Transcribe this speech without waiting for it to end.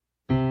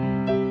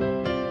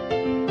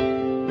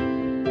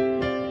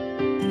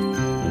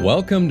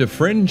Welcome to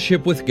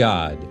Friendship with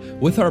God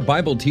with our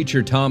Bible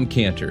teacher Tom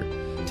Cantor.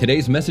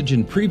 Today's message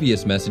and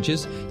previous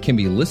messages can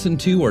be listened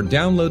to or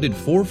downloaded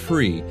for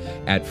free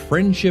at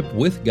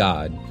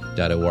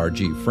friendshipwithgod.org,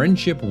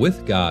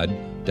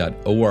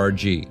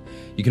 friendshipwithgod.org. You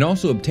can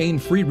also obtain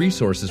free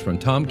resources from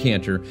Tom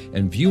Cantor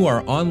and view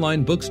our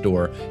online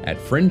bookstore at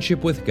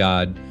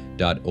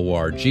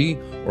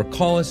friendshipwithgod.org or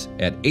call us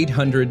at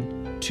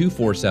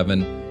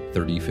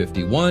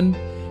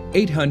 800-247-3051,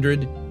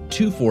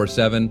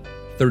 800-247-3051.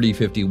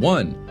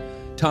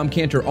 Tom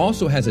Cantor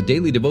also has a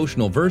daily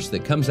devotional verse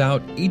that comes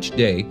out each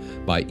day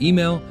by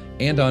email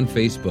and on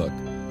Facebook.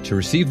 To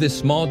receive this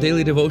small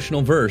daily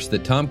devotional verse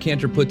that Tom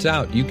Cantor puts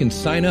out, you can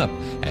sign up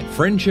at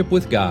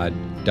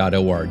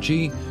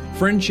friendshipwithgod.org,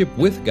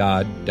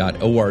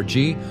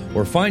 friendshipwithgod.org,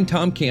 or find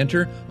Tom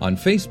Cantor on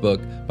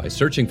Facebook by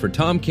searching for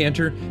Tom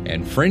Cantor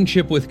and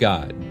Friendship with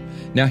God.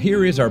 Now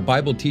here is our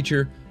Bible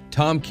teacher,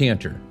 Tom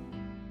Cantor.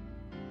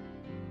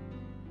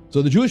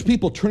 So the Jewish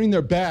people turning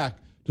their back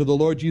to the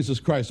Lord Jesus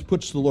Christ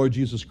puts the Lord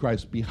Jesus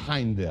Christ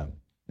behind them.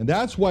 And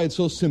that's why it's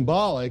so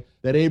symbolic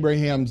that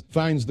Abraham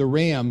finds the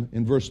ram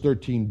in verse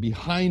 13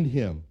 behind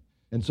him.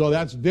 And so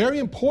that's very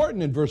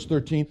important in verse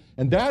 13,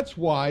 and that's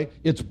why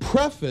it's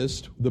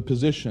prefaced, the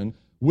position,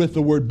 with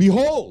the word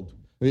behold.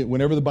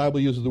 Whenever the Bible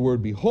uses the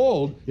word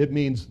behold, it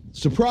means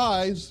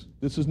surprise.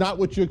 This is not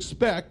what you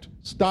expect.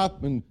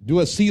 Stop and do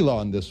a selah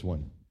on this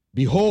one.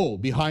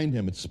 Behold, behind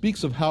him. It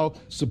speaks of how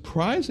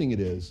surprising it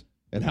is,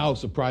 and how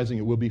surprising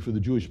it will be for the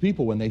Jewish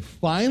people when they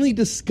finally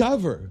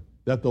discover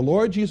that the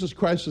Lord Jesus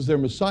Christ is their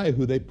Messiah,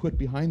 who they put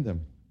behind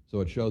them. So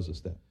it shows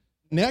us that.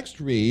 Next,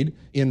 read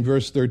in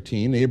verse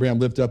 13, Abraham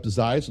lifted up his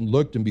eyes and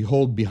looked, and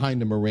behold,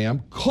 behind him a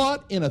ram,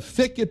 caught in a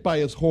thicket by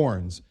his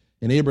horns.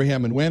 And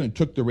Abraham went and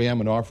took the ram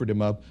and offered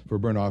him up for a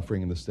burnt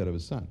offering in the stead of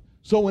his son.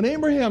 So when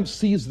Abraham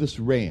sees this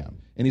ram,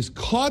 and he's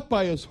caught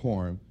by his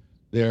horn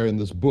there in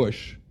this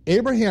bush,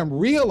 Abraham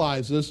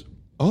realizes,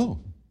 oh,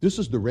 this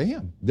is the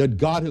ram that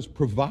God has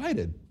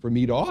provided for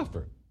me to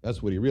offer.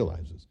 That's what he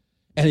realizes.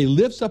 And he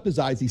lifts up his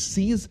eyes, he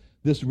sees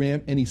this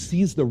ram, and he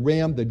sees the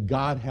ram that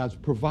God has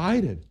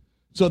provided.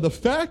 So the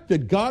fact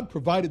that God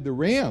provided the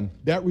ram,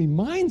 that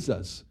reminds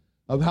us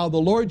of how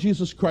the Lord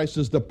Jesus Christ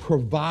is the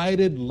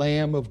provided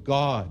Lamb of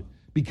God,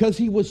 because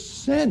he was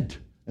sent.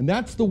 And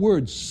that's the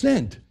word,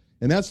 sent.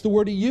 And that's the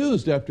word he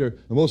used after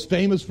the most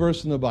famous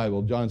verse in the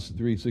Bible, John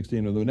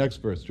 3:16, or the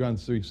next verse, John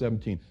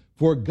 3:17.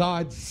 For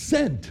God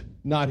sent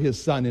not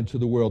his Son into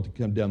the world to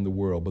condemn the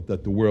world, but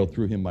that the world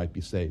through him might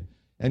be saved.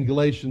 And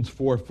Galatians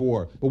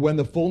 4:4, but when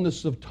the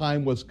fullness of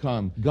time was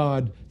come,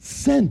 God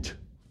sent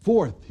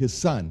forth his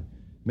Son,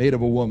 made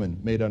of a woman,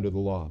 made under the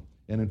law.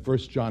 And in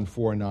 1 John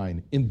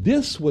 4:9, in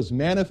this was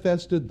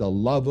manifested the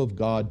love of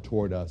God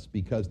toward us,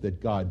 because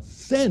that God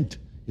sent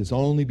his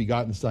only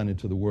begotten Son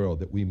into the world,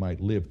 that we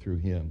might live through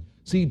him.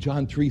 See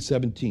John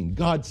 3:17,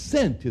 God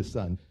sent his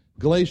Son.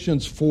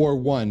 Galatians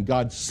 4:1,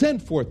 God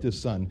sent forth his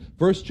Son.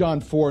 1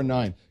 John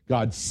 4:9,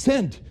 God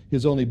sent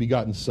his only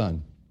begotten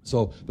Son.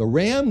 So the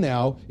ram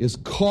now is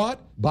caught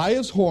by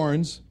his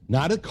horns,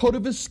 not a coat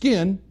of his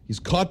skin. He's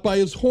caught by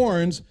his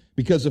horns,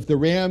 because if the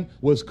ram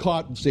was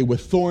caught, say,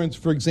 with thorns,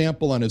 for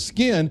example, on his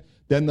skin,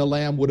 then the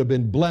lamb would have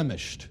been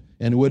blemished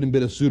and it wouldn't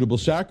have been a suitable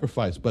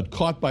sacrifice. But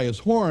caught by his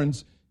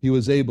horns, he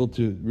was able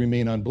to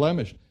remain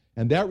unblemished.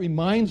 And that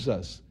reminds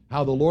us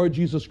how the Lord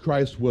Jesus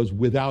Christ was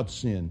without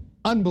sin,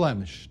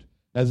 unblemished,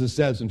 as it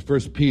says in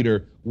 1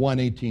 Peter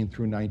 1:18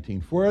 through 19.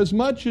 For as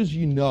much as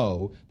you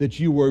know that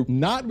you were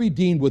not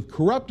redeemed with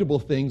corruptible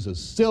things as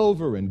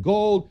silver and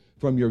gold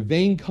from your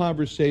vain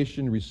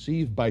conversation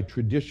received by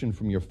tradition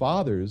from your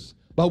fathers,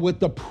 but with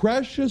the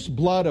precious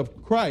blood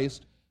of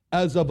Christ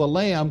as of a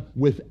lamb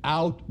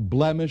without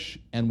blemish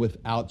and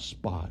without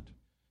spot.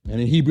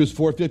 And in Hebrews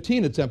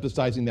 4:15, it's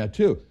emphasizing that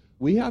too.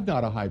 We have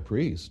not a high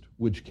priest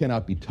which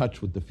cannot be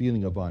touched with the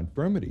feeling of our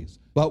infirmities,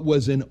 but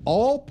was in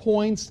all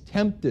points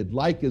tempted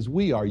like as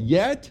we are,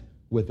 yet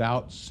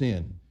without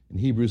sin. In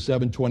Hebrews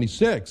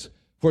 7:26,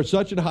 for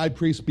such a high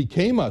priest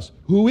became us,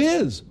 who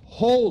is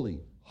holy,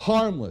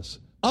 harmless,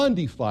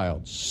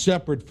 undefiled,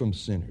 separate from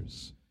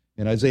sinners.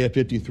 In Isaiah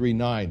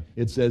 53:9,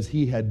 it says,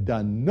 he had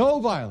done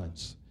no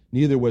violence,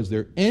 neither was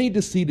there any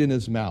deceit in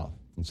his mouth.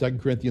 In 2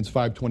 Corinthians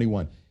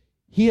 5:21,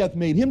 he hath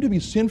made him to be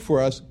sin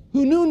for us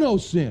who knew no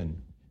sin.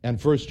 And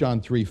 1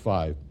 John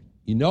 3:5,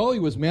 he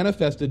was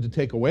manifested to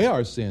take away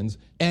our sins,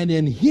 and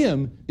in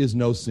him is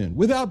no sin,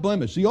 without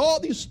blemish. See, all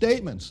these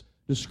statements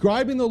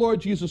describing the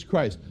Lord Jesus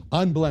Christ,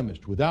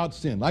 unblemished, without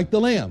sin, like the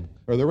lamb,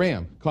 or the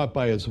ram, caught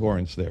by his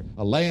horns there.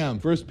 A lamb,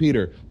 1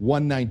 Peter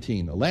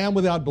 1:19, a lamb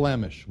without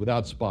blemish,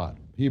 without spot.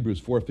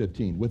 Hebrews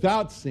 4:15,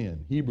 without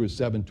sin. Hebrews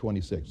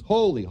 7:26,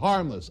 holy,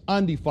 harmless,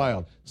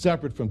 undefiled,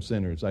 separate from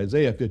sinners.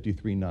 Isaiah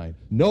 53:9,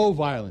 no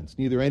violence,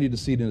 neither any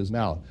deceit in his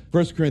mouth.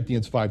 1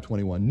 Corinthians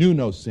 5:21, knew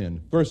no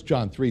sin. 1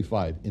 John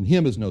 3:5, in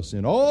him is no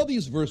sin. All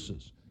these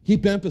verses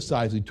keep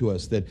emphasizing to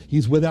us that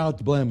he's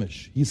without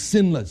blemish. He's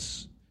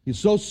sinless. He's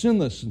so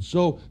sinless and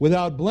so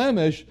without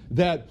blemish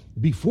that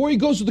before he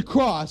goes to the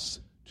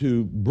cross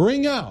to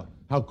bring out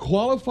how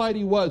qualified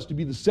he was to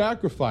be the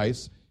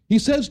sacrifice, he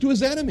says to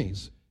his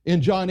enemies,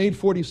 In John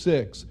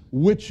 8:46,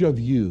 which of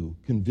you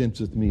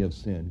convinceth me of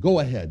sin? Go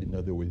ahead, in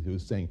other words, he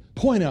was saying,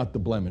 point out the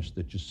blemish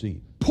that you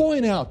see.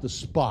 Point out the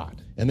spot.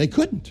 And they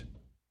couldn't.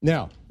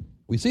 Now,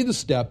 we see the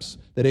steps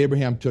that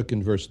Abraham took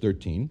in verse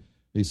 13.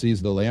 He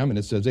sees the lamb, and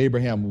it says,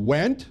 Abraham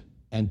went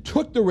and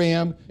took the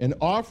ram and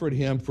offered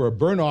him for a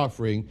burnt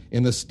offering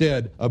in the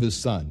stead of his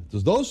son. So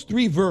those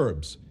three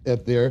verbs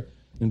up there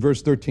in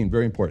verse 13,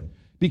 very important,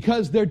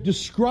 because they're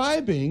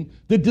describing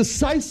the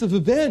decisive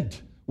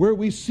event where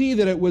we see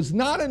that it was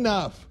not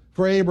enough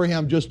for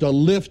Abraham just to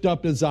lift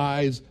up his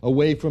eyes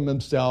away from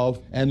himself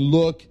and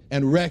look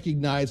and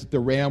recognize that the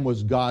ram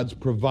was God's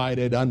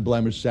provided,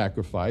 unblemished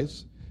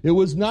sacrifice. It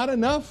was not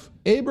enough.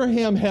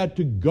 Abraham had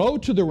to go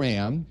to the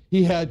ram,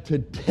 he had to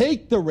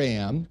take the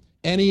ram,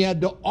 and he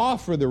had to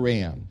offer the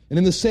ram. And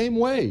in the same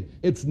way,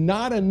 it's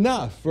not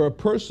enough for a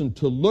person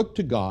to look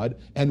to God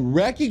and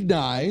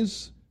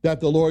recognize that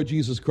the Lord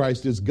Jesus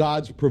Christ is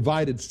God's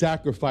provided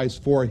sacrifice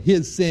for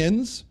his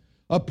sins.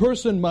 A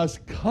person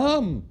must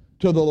come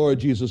to the Lord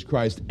Jesus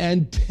Christ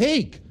and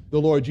take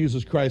the Lord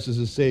Jesus Christ as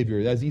his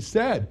Savior. As he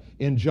said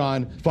in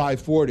John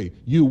 5:40,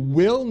 you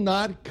will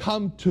not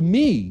come to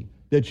me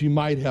that you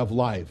might have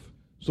life.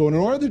 So in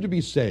order to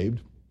be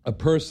saved, a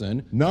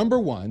person, number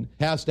one,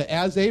 has to,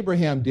 as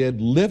Abraham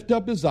did, lift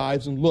up his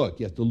eyes and look.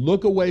 He has to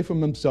look away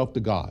from himself to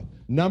God.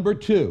 Number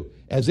two,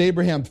 as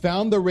Abraham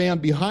found the ram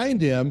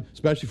behind him,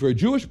 especially for a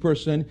Jewish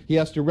person, he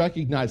has to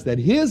recognize that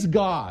his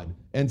God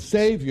and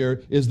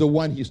Savior is the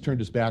one he's turned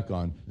his back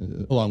on,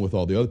 along with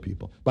all the other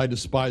people, by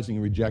despising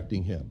and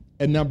rejecting him.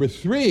 And number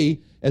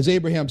three, as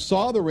Abraham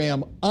saw the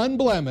ram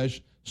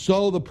unblemished,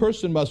 so the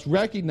person must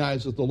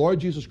recognize that the Lord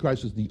Jesus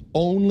Christ is the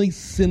only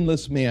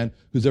sinless man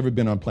who's ever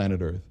been on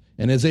planet Earth.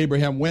 And as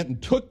Abraham went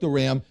and took the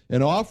ram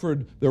and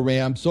offered the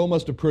ram, so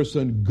must a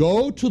person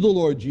go to the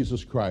Lord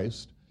Jesus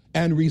Christ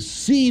and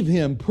receive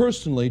him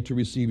personally to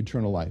receive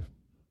eternal life.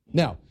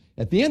 Now,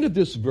 at the end of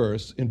this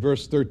verse, in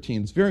verse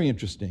 13, it's very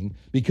interesting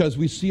because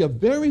we see a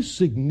very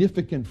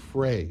significant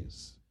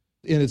phrase.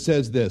 And it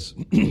says this,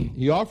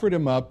 he offered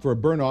him up for a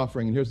burnt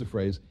offering, and here's the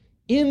phrase,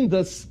 in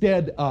the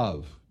stead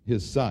of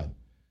his son.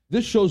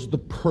 This shows the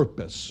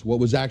purpose, what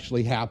was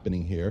actually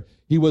happening here.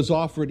 He was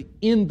offered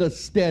in the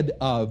stead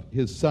of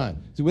his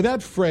son. See, with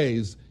that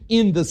phrase,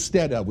 in the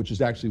stead of, which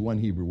is actually one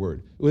Hebrew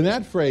word, with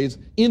that phrase,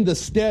 in the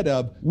stead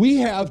of, we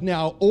have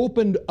now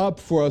opened up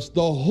for us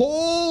the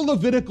whole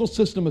Levitical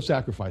system of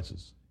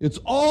sacrifices. It's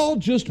all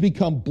just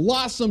become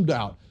blossomed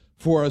out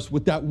for us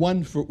with that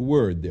one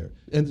word there.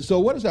 And so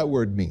what does that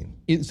word mean?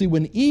 See,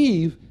 when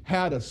Eve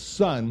had a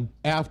son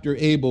after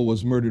Abel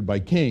was murdered by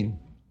Cain,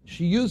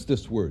 she used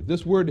this word.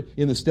 This word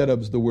in the stead of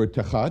is the word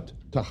tachat.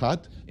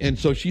 And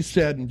so she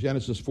said in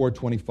Genesis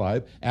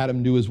 4:25,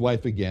 Adam knew his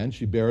wife again.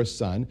 She bare a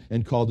son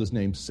and called his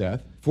name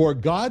Seth. For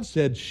God,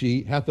 said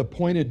she, hath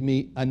appointed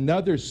me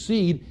another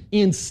seed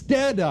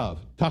instead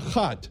of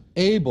tachat,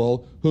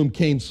 Abel, whom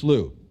Cain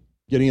slew.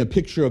 Getting a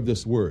picture of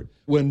this word.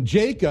 When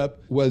Jacob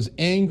was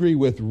angry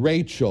with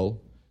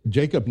Rachel,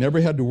 Jacob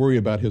never had to worry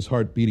about his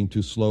heart beating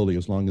too slowly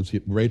as long as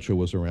Rachel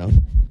was around.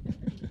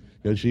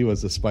 Because she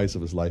was the spice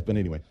of his life. But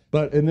anyway,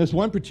 but in this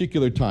one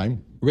particular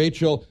time,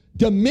 Rachel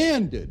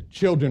demanded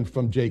children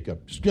from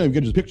Jacob. She's going to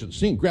get his picture of the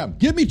scene. Grab them.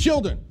 Give me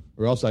children,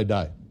 or else I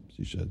die,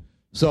 she said.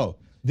 So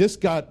this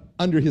got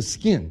under his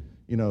skin,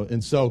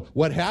 and so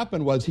what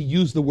happened was he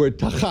used the word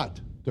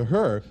tachat to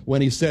her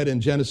when he said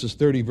in Genesis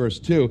 30, verse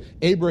 2,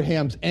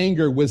 Abraham's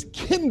anger was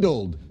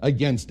kindled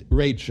against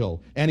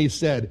Rachel. And he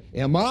said,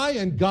 am I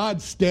in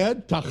God's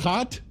stead,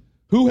 tachat?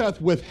 Who hath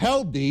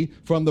withheld thee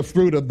from the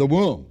fruit of the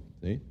womb?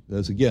 See,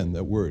 that's again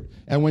that word.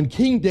 And when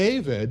King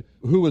David,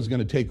 who was going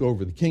to take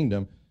over the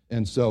kingdom,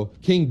 and so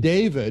King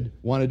David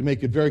wanted to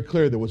make it very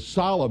clear there was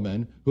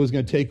Solomon who was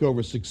going to take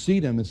over,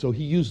 succeed him, and so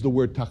he used the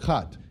word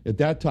tachat. At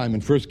that time in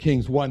 1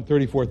 Kings 1,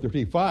 34,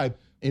 35,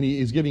 and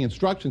he's giving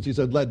instructions. He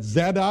said, let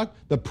Zadok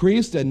the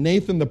priest and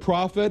Nathan the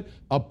prophet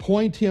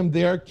appoint him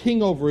there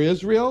king over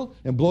Israel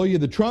and blow you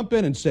the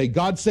trumpet and say,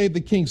 God save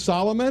the king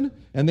Solomon.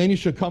 And then you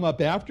shall come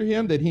up after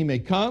him that he may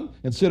come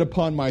and sit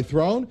upon my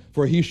throne,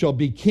 for he shall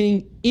be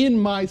king in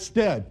my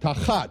stead,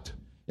 tachat.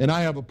 And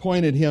I have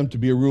appointed him to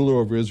be a ruler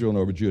over Israel and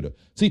over Judah.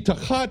 See,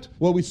 tachat,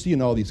 what we see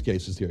in all these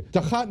cases here,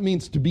 tachat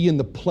means to be in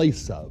the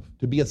place of,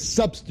 to be a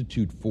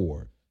substitute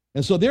for.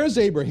 And so there's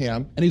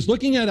Abraham, and he's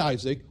looking at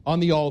Isaac on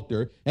the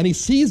altar, and he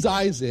sees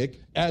Isaac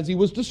as he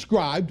was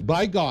described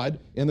by God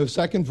in the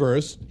second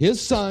verse, his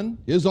son,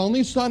 his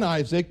only son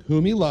Isaac,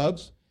 whom he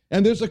loves.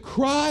 And there's a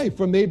cry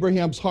from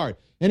Abraham's heart.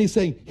 And he's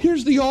saying,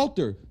 here's the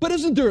altar. But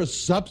isn't there a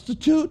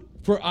substitute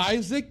for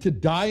Isaac to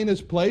die in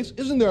his place?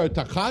 Isn't there a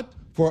tachat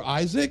for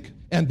Isaac?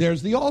 And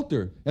there's the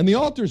altar. And the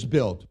altar's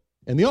built.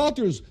 And the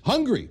altar's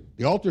hungry.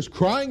 The altar's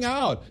crying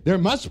out. There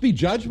must be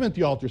judgment,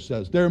 the altar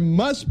says. There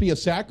must be a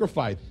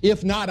sacrifice.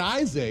 If not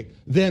Isaac,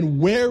 then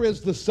where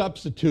is the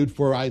substitute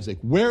for Isaac?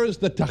 Where is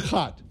the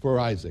tachat for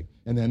Isaac?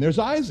 And then there's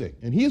Isaac,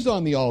 and he's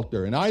on the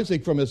altar. And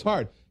Isaac from his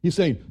heart, he's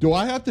saying, do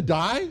I have to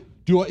die?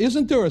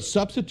 Isn't there a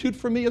substitute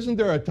for me? Isn't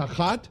there a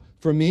tachat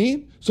for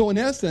me? So in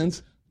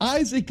essence,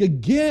 Isaac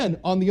again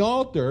on the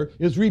altar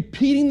is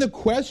repeating the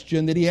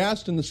question that he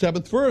asked in the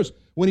 7th verse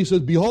when he says,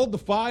 behold the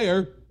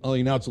fire.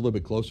 Only now it's a little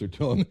bit closer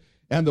to him.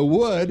 And the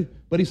wood.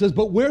 But he says,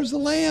 but where's the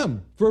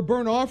lamb for a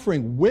burnt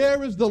offering?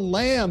 Where is the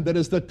lamb that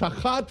is the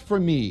tachat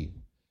for me?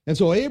 And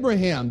so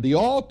Abraham, the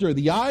altar,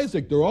 the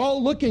Isaac, they're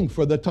all looking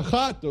for the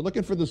tachat. They're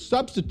looking for the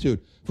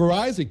substitute for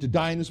Isaac to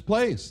die in his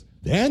place.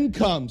 Then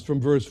comes from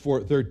verse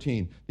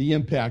 13, the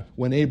impact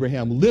when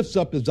Abraham lifts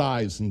up his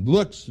eyes and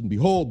looks, and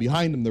behold,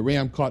 behind him the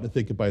ram caught in the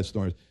thicket by his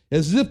thorns.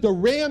 As if the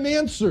ram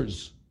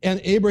answers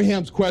and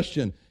Abraham's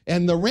question.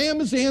 And the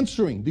ram is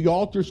answering the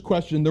altar's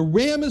question. The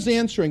ram is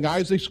answering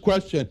Isaac's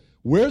question.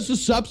 Where's the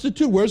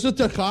substitute? Where's the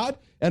tachat?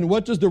 And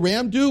what does the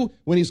ram do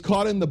when he's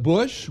caught in the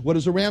bush? What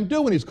does the ram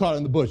do when he's caught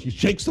in the bush? He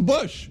shakes the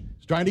bush.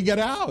 He's trying to get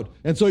out.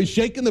 And so he's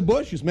shaking the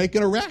bush. He's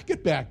making a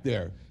racket back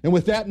there. And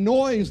with that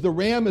noise, the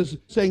ram is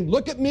saying,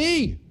 look at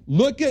me.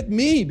 Look at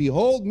me.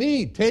 Behold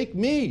me. Take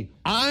me.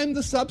 I'm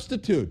the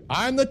substitute.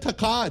 I'm the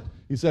tachat.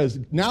 He says,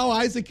 now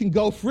Isaac can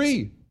go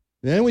free.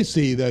 Then we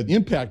see the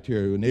impact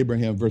here in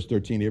Abraham, verse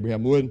 13.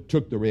 Abraham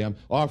took the ram,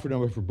 offered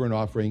him for burnt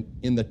offering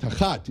in the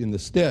tachat, in the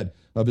stead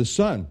of his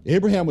son.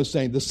 Abraham was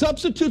saying, the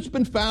substitute's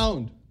been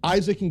found.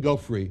 Isaac can go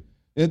free.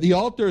 And the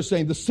altar is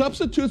saying, the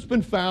substitute's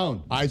been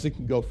found. Isaac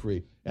can go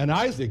free. And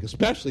Isaac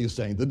especially is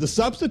saying that the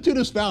substitute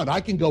is found.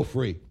 I can go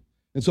free.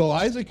 And so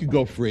Isaac could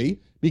go free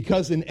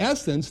because in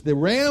essence, the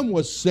ram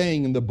was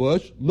saying in the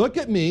bush, look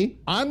at me.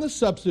 I'm the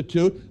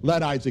substitute.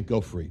 Let Isaac go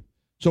free.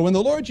 So when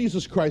the Lord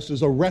Jesus Christ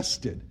is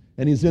arrested,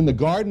 and he's in the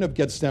Garden of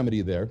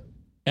Gethsemane there,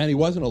 and he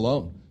wasn't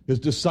alone. His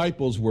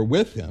disciples were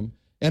with him,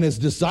 and his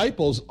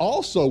disciples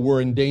also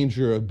were in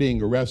danger of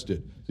being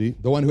arrested. See,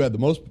 the one who had the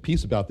most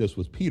peace about this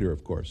was Peter,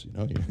 of course.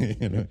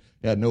 He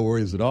had no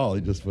worries at all.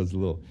 It just was a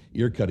little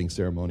ear-cutting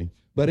ceremony.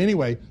 But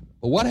anyway,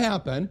 what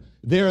happened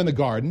there in the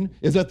garden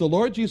is that the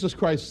Lord Jesus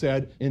Christ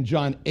said in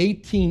John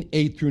 18,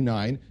 8 through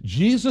 9,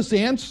 Jesus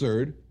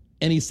answered,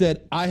 and he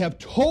said, I have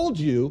told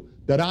you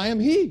that I am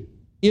he.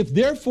 If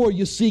therefore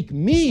you seek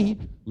me,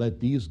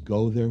 let these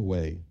go their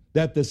way,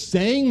 that the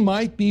saying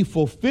might be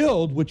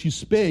fulfilled which you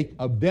spake,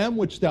 of them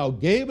which thou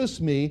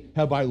gavest me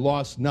have I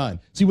lost none.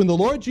 See, when the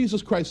Lord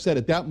Jesus Christ said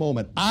at that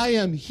moment, I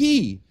am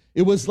he,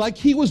 it was like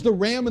he was the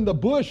ram in the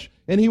bush,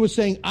 and he was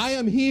saying, I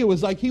am he. It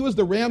was like he was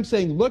the ram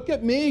saying, look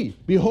at me,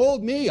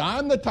 behold me,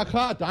 I'm the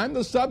tachat, I'm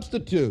the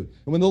substitute.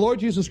 And when the Lord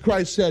Jesus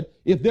Christ said,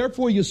 if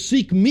therefore you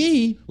seek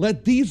me,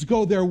 let these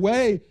go their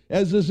way,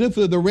 as if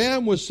the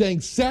ram was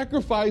saying,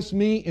 sacrifice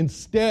me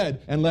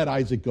instead, and let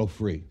Isaac go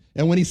free.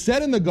 And when he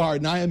said in the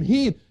garden, I am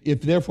he,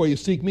 if therefore you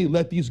seek me,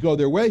 let these go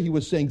their way, he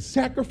was saying,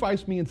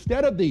 sacrifice me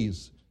instead of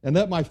these, and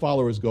let my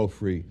followers go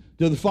free.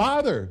 To the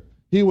Father,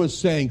 he was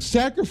saying,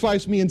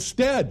 sacrifice me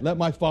instead, let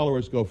my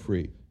followers go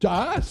free. To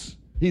us,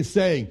 he's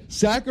saying,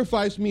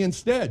 sacrifice me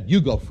instead, you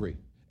go free.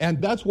 And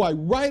that's why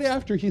right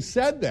after he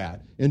said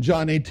that, in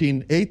John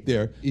 18, 8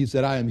 there, he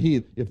said, I am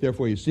he, if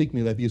therefore you seek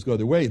me, let these go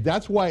their way.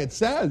 That's why it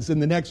says in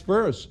the next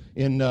verse,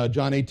 in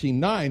John 18,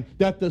 9,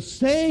 that the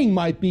saying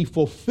might be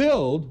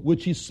fulfilled,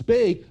 which he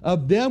spake,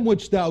 of them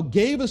which thou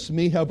gavest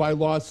me have I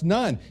lost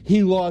none.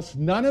 He lost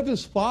none of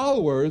his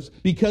followers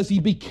because he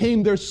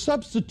became their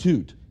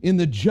substitute in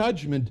the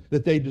judgment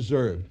that they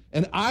deserved.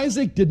 And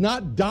Isaac did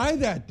not die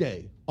that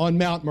day on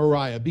Mount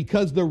Moriah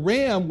because the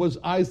ram was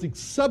Isaac's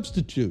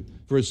substitute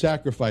for his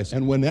sacrifice.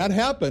 And when that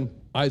happened,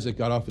 Isaac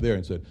got off of there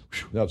and said,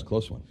 that was a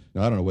close one.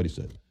 Now, I don't know what he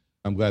said.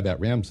 I'm glad that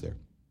ram's there.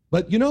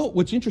 But you know,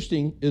 what's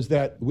interesting is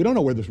that we don't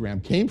know where this ram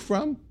came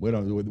from. We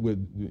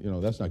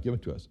don't, that's not given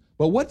to us.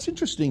 But what's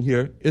interesting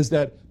here is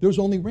that there was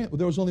only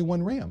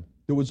one ram.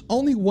 There was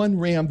only one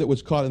ram that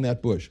was caught in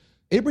that bush.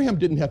 Abraham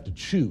didn't have to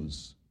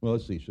choose. Well,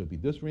 let's see, should it be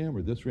this ram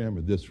or this ram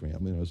or this ram?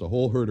 There's a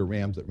whole herd of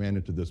rams that ran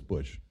into this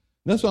bush.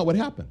 And that's not what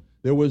happened.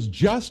 There was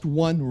just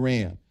one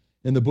ram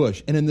in the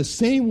bush. And in the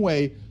same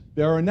way,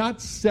 there are not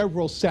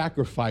several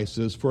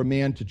sacrifices for a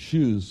man to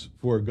choose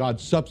for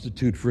God's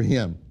substitute for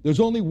him. There's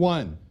only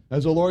one.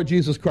 As the Lord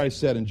Jesus Christ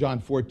said in John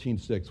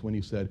 14:6, when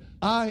he said,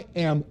 I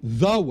am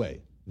the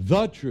way,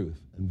 the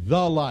truth, and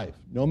the life.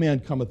 No man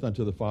cometh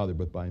unto the Father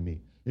but by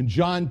me. In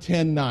John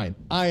 10:9,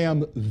 I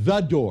am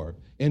the door.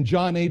 In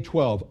John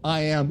 8:12, I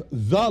am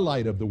the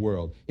light of the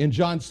world. In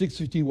John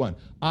 6:51,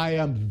 I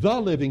am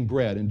the living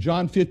bread. In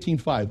John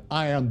 15:5,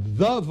 I am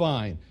the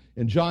vine.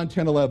 In John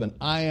 10:11,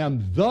 I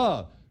am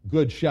the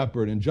good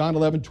shepherd. In John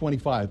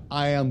 11:25,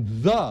 I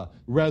am the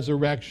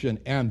resurrection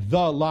and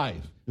the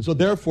life. And so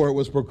therefore it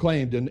was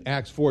proclaimed in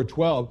Acts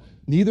 4:12,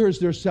 neither is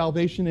there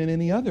salvation in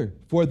any other,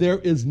 for there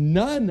is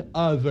none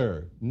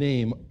other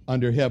name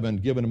under heaven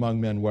given among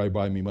men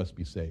whereby we must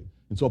be saved.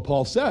 And so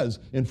Paul says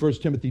in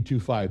 1 Timothy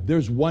 2:5,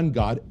 there's one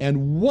God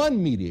and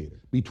one mediator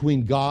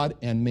between God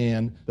and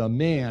man, the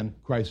man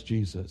Christ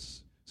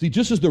Jesus. See,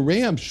 just as the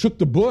ram shook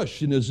the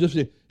bush, and there's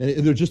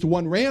just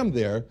one ram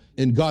there,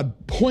 and God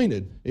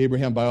pointed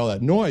Abraham by all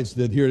that noise,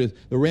 that here it is,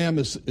 the ram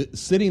is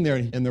sitting there,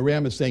 and the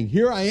ram is saying,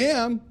 here I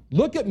am,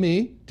 look at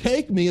me,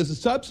 take me as a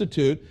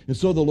substitute. And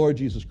so the Lord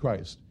Jesus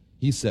Christ,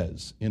 he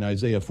says in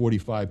Isaiah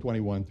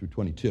 45:21 through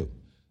 22,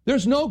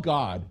 there's no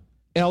God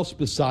else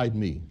beside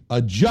me,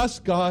 a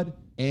just God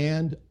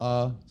and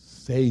a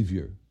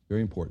Savior.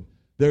 Very important.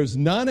 There's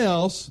none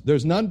else,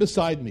 there's none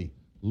beside me.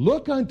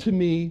 Look unto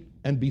me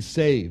and be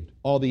saved,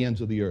 all the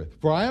ends of the earth.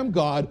 For I am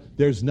God,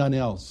 there's none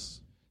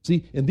else.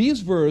 See, in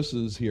these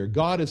verses here,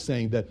 God is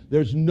saying that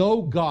there's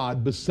no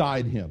God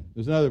beside him.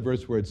 There's another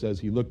verse where it says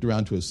he looked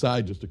around to his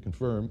side just to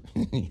confirm.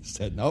 He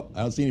said, nope,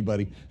 I don't see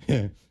anybody.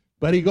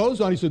 But he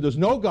goes on, he said, there's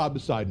no God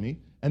beside me.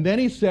 And then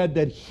he said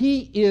that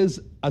he is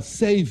a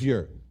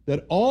Savior,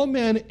 that all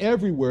men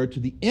everywhere to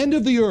the end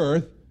of the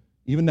earth,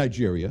 even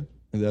Nigeria,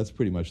 and that's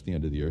pretty much the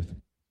end of the earth.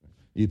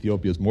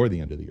 Ethiopia is more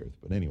the end of the earth,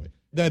 but anyway,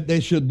 that they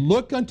should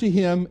look unto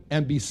him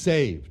and be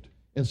saved.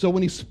 And so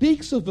when he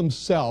speaks of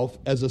himself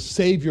as a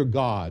Savior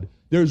God,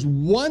 there's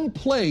one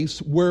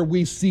place where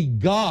we see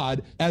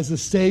God as a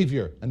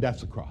Savior, and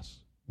that's the cross.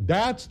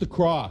 That's the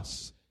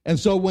cross. And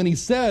so when he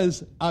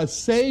says a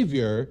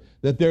Savior,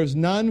 that there's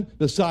none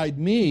beside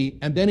me,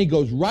 and then he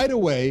goes right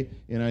away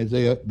in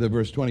Isaiah, the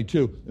verse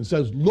 22, and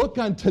says, look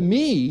unto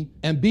me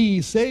and be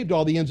ye saved,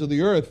 all the ends of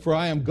the earth, for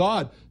I am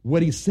God.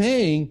 What he's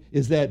saying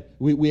is that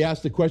we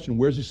ask the question,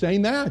 where's he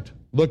saying that?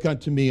 Look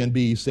unto me and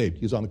be ye saved.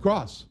 He's on the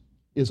cross.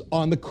 Is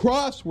on the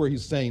cross where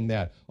he's saying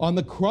that. On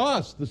the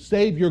cross, the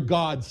Savior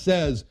God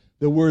says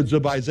the words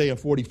of Isaiah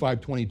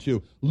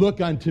 45:22. Look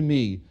unto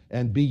me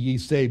and be ye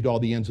saved, all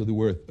the ends of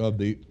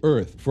the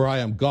earth, for I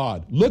am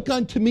God. Look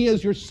unto me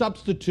as your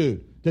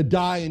substitute to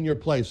die in your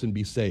place and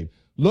be saved.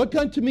 Look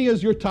unto me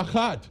as your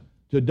tachat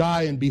to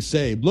die and be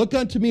saved. Look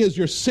unto me as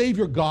your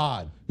Savior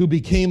God who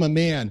became a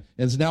man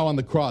and is now on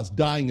the cross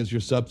dying as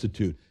your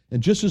substitute.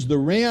 And just as the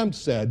ram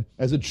said,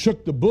 as it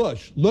shook the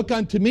bush, look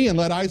unto me and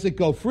let Isaac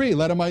go free,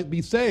 let him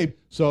be saved.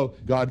 So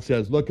God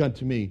says, look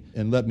unto me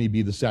and let me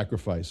be the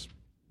sacrifice.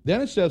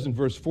 Then it says in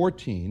verse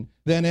 14,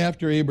 then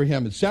after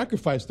Abraham had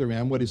sacrificed the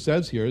ram, what he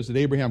says here is that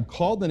Abraham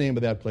called the name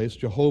of that place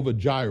Jehovah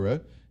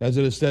Jireh, as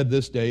it is said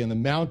this day, in the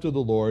mount of the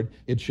Lord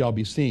it shall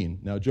be seen.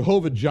 Now,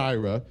 Jehovah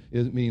Jireh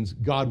means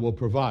God will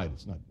provide.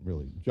 It's not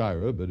really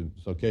Jireh, but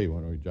it's okay. You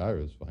want to read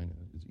Jireh, it's fine.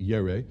 It's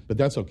Yireh, but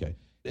that's okay.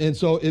 And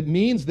so it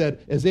means that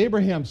as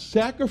Abraham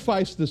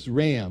sacrificed this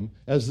ram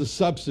as the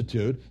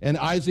substitute and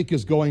Isaac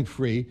is going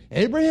free,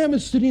 Abraham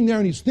is sitting there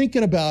and he's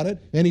thinking about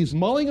it and he's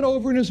mulling it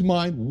over in his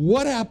mind.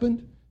 What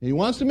happened? And he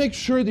wants to make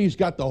sure that he's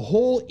got the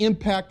whole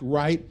impact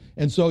right.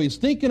 And so he's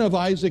thinking of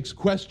Isaac's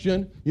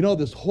question. You know,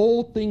 this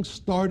whole thing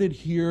started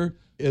here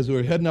as we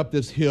were heading up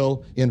this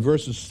hill in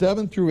verses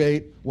 7 through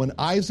 8 when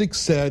Isaac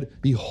said,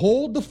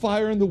 behold the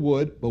fire and the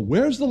wood, but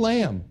where's the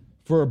lamb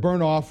for a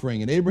burnt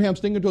offering? And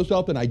Abraham's thinking to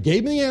himself, and I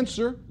gave him the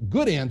answer,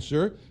 good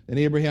answer. And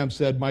Abraham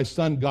said, my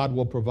son, God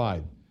will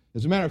provide.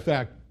 As a matter of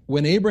fact,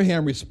 when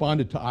Abraham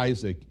responded to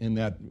Isaac in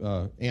that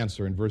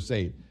answer in verse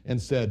 8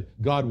 and said,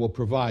 God will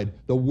provide,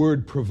 the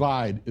word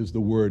provide is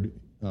the word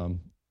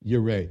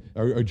Yireh,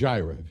 or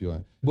Jireh, if you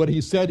want. What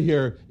he said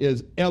here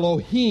is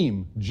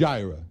Elohim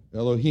Jireh,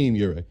 Elohim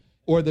Yireh,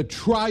 or the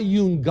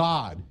triune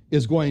God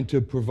is going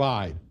to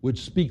provide,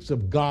 which speaks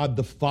of God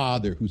the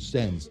Father who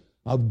sends,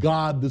 of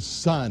God the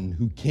Son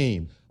who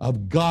came,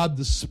 of God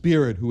the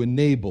Spirit who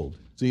enabled.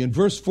 See, in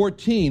verse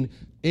 14,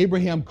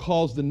 Abraham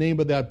calls the name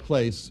of that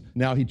place.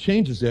 Now he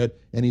changes it,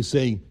 and he's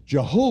saying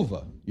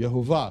Jehovah.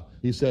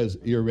 He says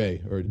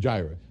Yireh, or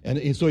Jireh.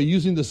 And so he's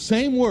using the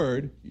same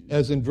word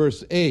as in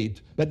verse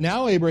 8, but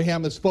now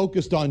Abraham is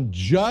focused on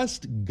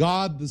just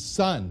God the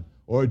Son,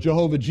 or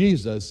Jehovah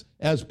Jesus,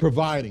 as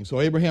providing. So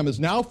Abraham is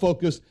now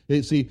focused,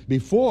 see,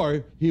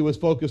 before he was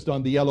focused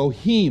on the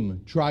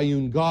Elohim,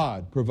 triune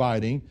God,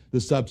 providing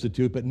the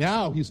substitute, but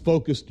now he's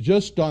focused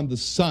just on the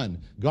Son,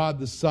 God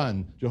the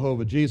Son,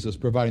 Jehovah Jesus,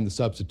 providing the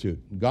substitute.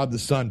 God the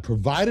Son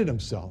provided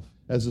himself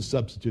as a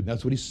substitute. And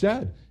that's what he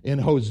said in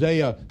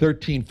Hosea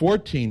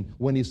 13:14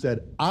 when he said,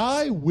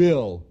 I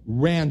will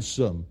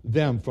ransom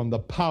them from the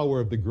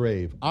power of the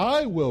grave.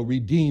 I will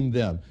redeem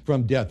them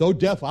from death. O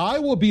death, I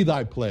will be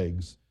thy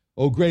plagues.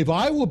 O grave,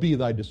 I will be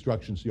thy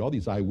destruction. See, all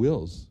these I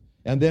wills.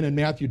 And then in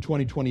Matthew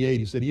 20:28,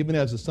 he said, even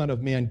as the Son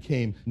of Man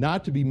came,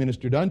 not to be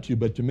ministered unto,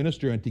 but to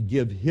minister and to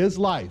give his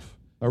life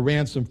a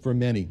ransom for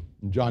many.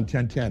 In John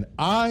 10:10,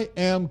 I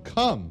am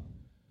come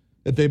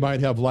that they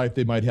might have life,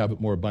 they might have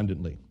it more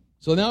abundantly.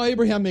 So now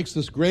Abraham makes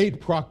this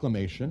great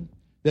proclamation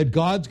that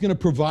God's going to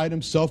provide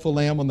himself a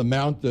lamb on the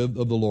mount of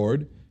the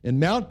Lord. And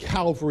Mount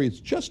Calvary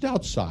is just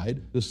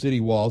outside the city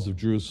walls of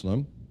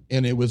Jerusalem.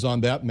 And it was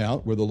on that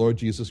mount where the Lord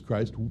Jesus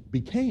Christ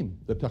became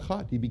the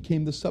tachat. He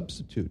became the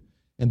substitute.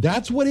 And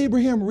that's what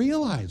Abraham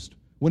realized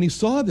when he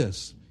saw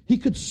this. He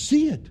could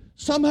see it.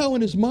 Somehow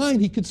in his mind,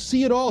 he could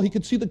see it all. He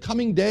could see the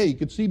coming day. He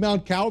could see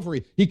Mount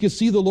Calvary. He could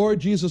see the Lord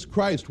Jesus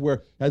Christ,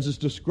 where, as is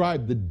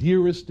described, the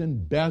dearest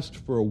and best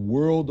for a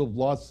world of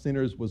lost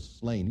sinners was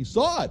slain. He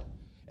saw it.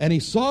 And he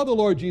saw the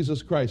Lord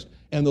Jesus Christ.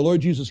 And the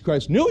Lord Jesus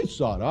Christ knew he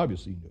saw it,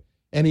 obviously he knew.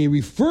 And he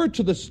referred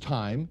to this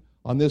time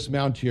on this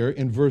mount here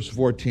in verse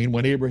 14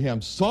 when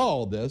Abraham saw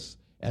all this.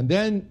 And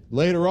then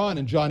later on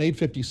in John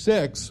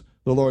 8:56,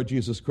 the Lord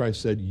Jesus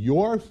Christ said,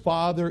 your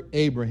father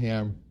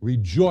Abraham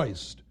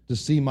rejoiced to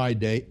see my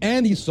day,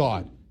 and he saw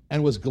it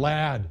and was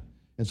glad.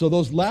 And so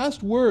those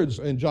last words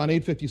in John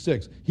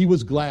 8:56, he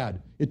was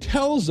glad. It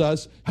tells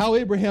us how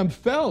Abraham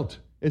felt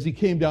as he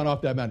came down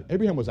off that mountain.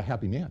 Abraham was a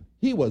happy man.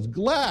 He was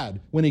glad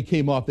when he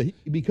came off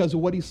because of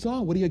what he saw,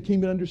 what he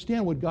came to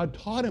understand, what God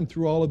taught him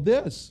through all of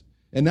this.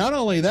 And not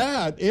only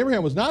that,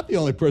 Abraham was not the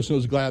only person who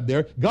was glad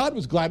there. God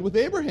was glad with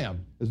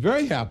Abraham. He was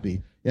very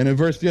happy. And in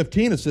verse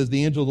 15, it says,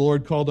 the angel of the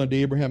Lord called unto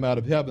Abraham out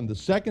of heaven the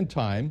second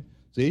time.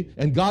 See?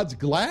 And God's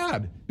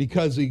glad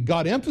because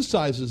God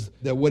emphasizes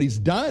that what he's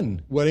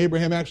done, what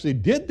Abraham actually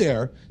did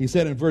there. He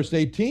said in verse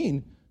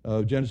 18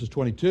 of Genesis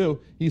 22,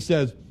 he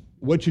says,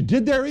 what you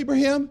did there,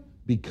 Abraham,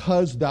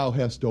 because thou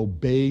hast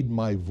obeyed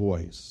my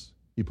voice.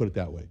 He put it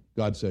that way.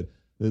 God said,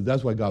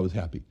 that's why God was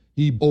happy.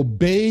 He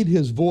obeyed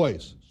his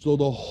voice. So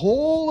the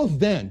whole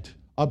event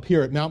up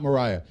here at Mount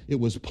Moriah, it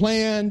was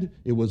planned,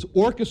 it was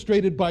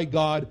orchestrated by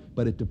God,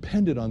 but it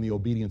depended on the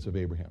obedience of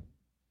Abraham.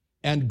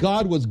 And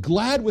God was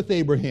glad with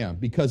Abraham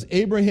because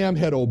Abraham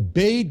had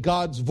obeyed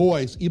God's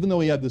voice, even though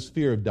he had this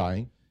fear of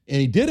dying, and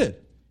he did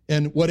it.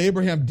 And what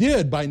Abraham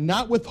did by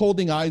not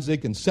withholding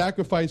Isaac and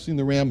sacrificing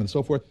the ram and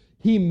so forth,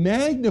 he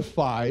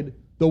magnified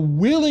the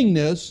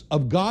willingness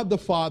of God the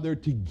Father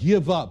to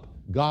give up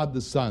God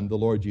the Son, the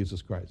Lord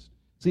Jesus Christ.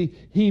 See,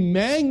 he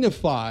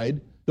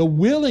magnified the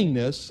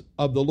willingness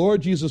of the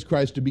Lord Jesus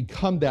Christ to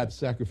become that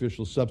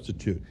sacrificial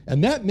substitute.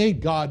 And that made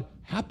God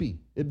happy.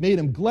 It made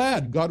him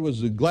glad. God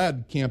was a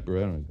glad camper.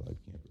 I don't know, glad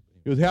camper.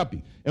 He was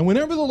happy. And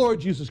whenever the Lord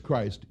Jesus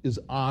Christ is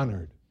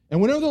honored, and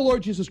whenever the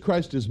Lord Jesus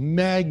Christ is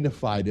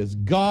magnified as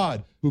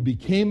God who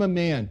became a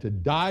man to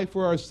die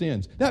for our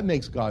sins, that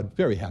makes God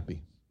very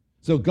happy.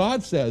 So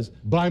God says,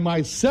 by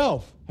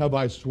myself have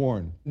I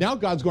sworn. Now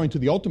God's going to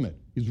the ultimate.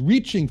 He's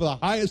reaching for the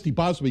highest he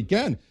possibly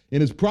can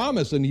in his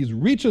promise, and he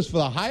reaches for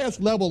the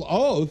highest level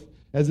oath,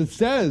 as it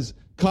says,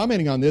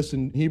 commenting on this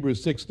in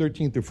Hebrews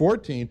 6:13 through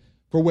 14,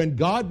 for when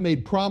God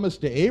made promise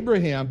to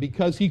Abraham,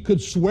 because he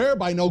could swear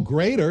by no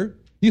greater,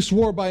 he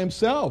swore by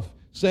himself,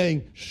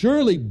 saying,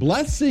 surely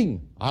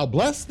blessing, I'll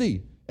bless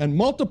thee, and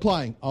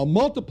multiplying, I'll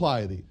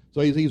multiply thee.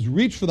 So he's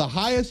reached for the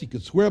highest. He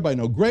could swear by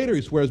no greater.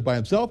 He swears by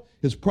himself.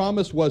 His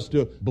promise was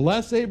to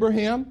bless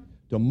Abraham,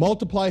 to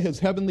multiply his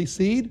heavenly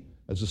seed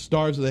as the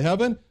stars of the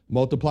heaven,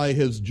 multiply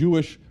his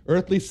Jewish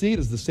earthly seed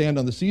as the sand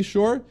on the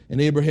seashore,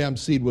 and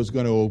Abraham's seed was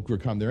going to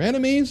overcome their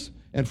enemies,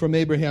 and from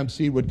Abraham's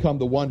seed would come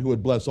the one who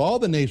would bless all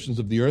the nations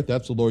of the earth.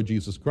 That's the Lord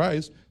Jesus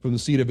Christ, from the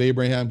seed of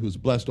Abraham, who's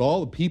blessed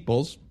all the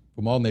peoples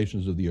from all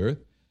nations of the earth.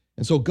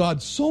 And so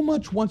God so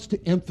much wants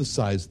to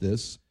emphasize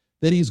this,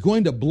 that he's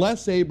going to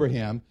bless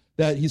Abraham,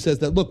 that he says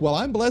that, look, while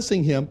I'm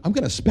blessing him, I'm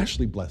going to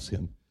especially bless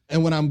him.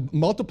 And when I'm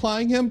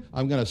multiplying him,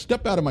 I'm going to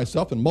step out of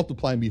myself and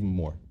multiply him even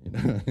more.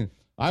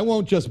 I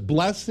won't just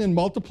bless and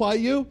multiply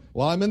you.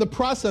 While I'm in the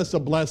process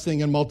of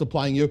blessing and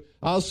multiplying you,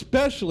 I'll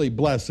especially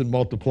bless and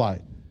multiply.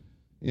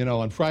 You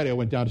know, on Friday I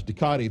went down to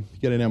Ducati to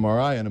get an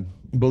MRI, and a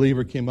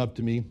believer came up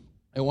to me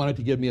and wanted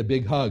to give me a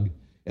big hug.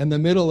 In the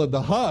middle of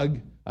the hug,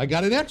 I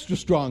got an extra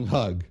strong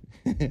hug.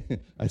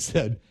 I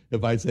said,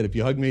 if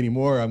you hug me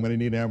anymore, I'm going to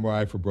need an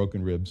MRI for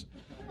broken ribs.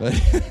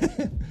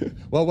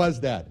 What was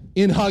that?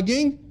 In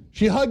hugging,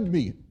 she hugged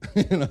me.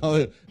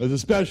 It was a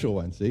special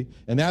one, see?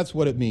 And that's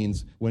what it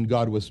means when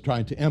God was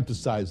trying to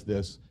emphasize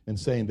this and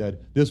saying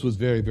that this was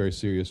very, very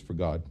serious for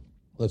God.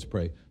 Let's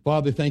pray.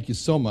 Father, thank you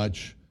so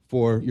much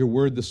for your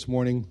word this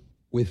morning.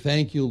 We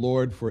thank you,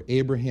 Lord, for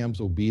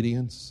Abraham's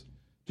obedience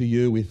to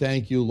you. We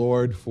thank you,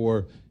 Lord,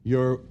 for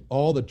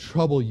all the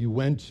trouble you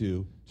went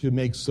to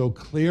make so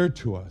clear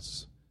to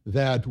us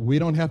that we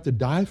don't have to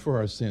die for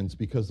our sins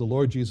because the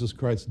Lord Jesus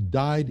Christ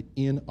died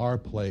in our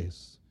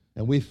place.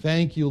 And we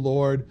thank you,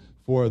 Lord,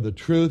 for the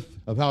truth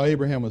of how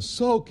Abraham was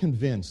so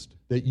convinced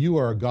that you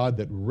are a God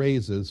that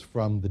raises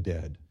from the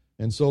dead.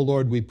 And so,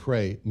 Lord, we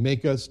pray,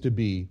 make us to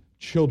be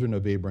children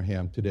of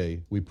Abraham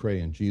today. We pray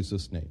in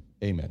Jesus' name.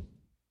 Amen.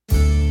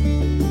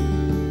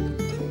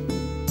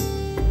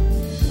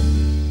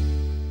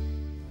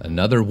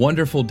 Another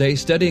wonderful day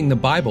studying the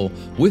Bible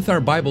with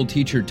our Bible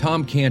teacher,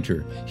 Tom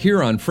Cantor,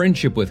 here on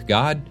Friendship with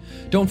God.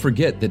 Don't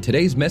forget that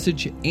today's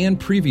message and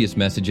previous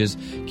messages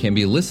can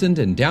be listened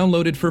and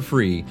downloaded for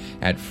free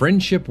at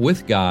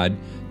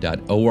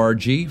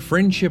friendshipwithgod.org,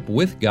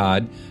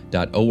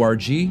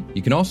 friendshipwithgod.org.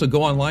 You can also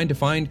go online to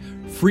find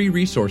free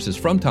resources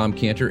from Tom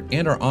Cantor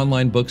and our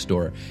online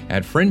bookstore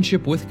at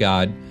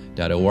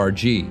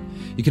friendshipwithgod.org.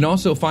 You can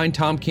also find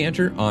Tom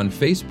Cantor on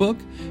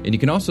Facebook, and you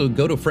can also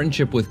go to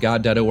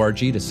friendshipwithgod.org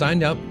to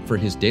sign up for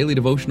his daily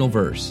devotional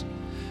verse.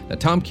 Now,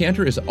 Tom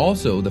Cantor is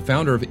also the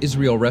founder of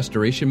Israel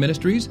Restoration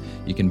Ministries.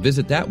 You can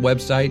visit that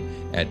website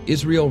at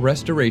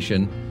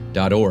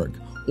israelrestoration.org.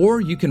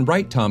 Or you can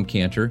write Tom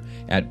Cantor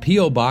at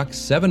P.O. Box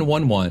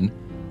 711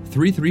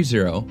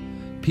 330,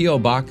 P.O.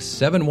 Box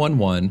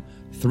 711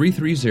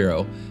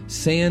 330,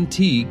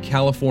 Santee,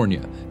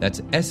 California. That's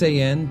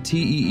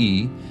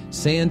Santee,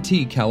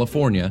 Santee,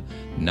 California,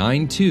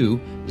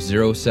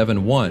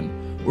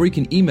 92071. Or you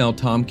can email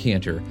Tom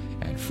Cantor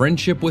at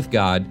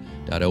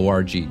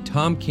friendshipwithgod.org.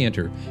 Tom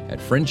Cantor at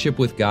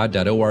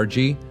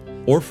friendshipwithgod.org.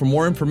 Or for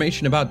more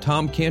information about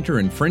Tom Cantor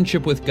and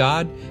Friendship with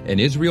God and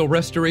Israel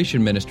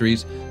Restoration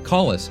Ministries,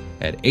 call us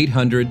at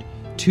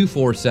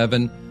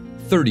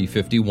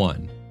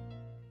 800-247-3051.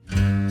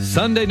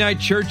 Sunday Night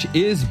Church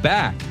is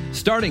back.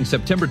 Starting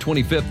September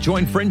 25th,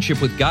 join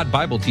Friendship with God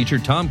Bible teacher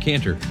Tom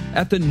Cantor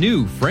at the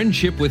new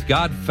Friendship with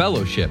God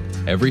Fellowship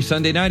every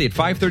Sunday night at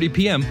 5:30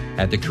 p.m.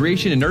 at the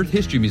Creation and Earth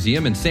History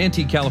Museum in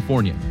Santee,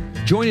 California.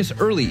 Join us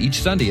early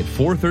each Sunday at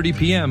 4:30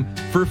 p.m.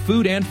 for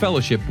food and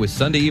fellowship with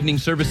Sunday evening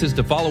services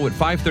to follow at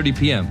 5:30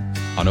 p.m.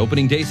 On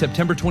opening day,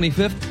 September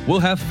 25th, we'll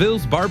have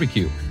Phil's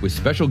Barbecue with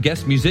special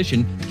guest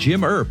musician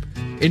Jim Earp.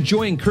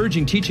 Enjoy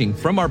encouraging teaching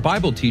from our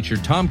Bible teacher,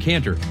 Tom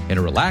Cantor, in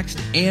a relaxed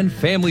and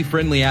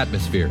family-friendly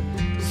atmosphere.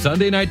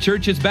 Sunday Night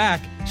Church is back,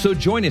 so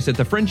join us at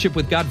the Friendship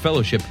with God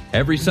Fellowship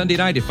every Sunday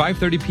night at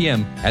 5:30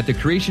 p.m. at the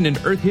Creation and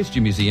Earth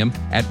History Museum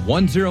at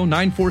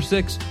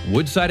 10946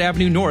 Woodside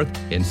Avenue North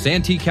in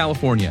Santee,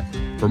 California.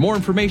 For more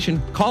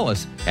information, call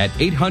us at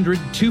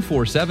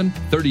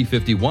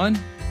 800-247-3051,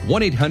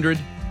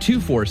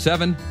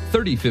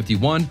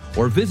 1-800-247-3051,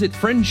 or visit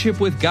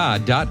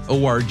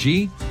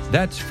friendshipwithgod.org.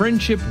 That's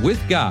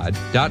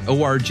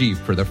friendshipwithgod.org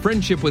for the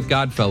Friendship with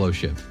God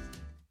Fellowship.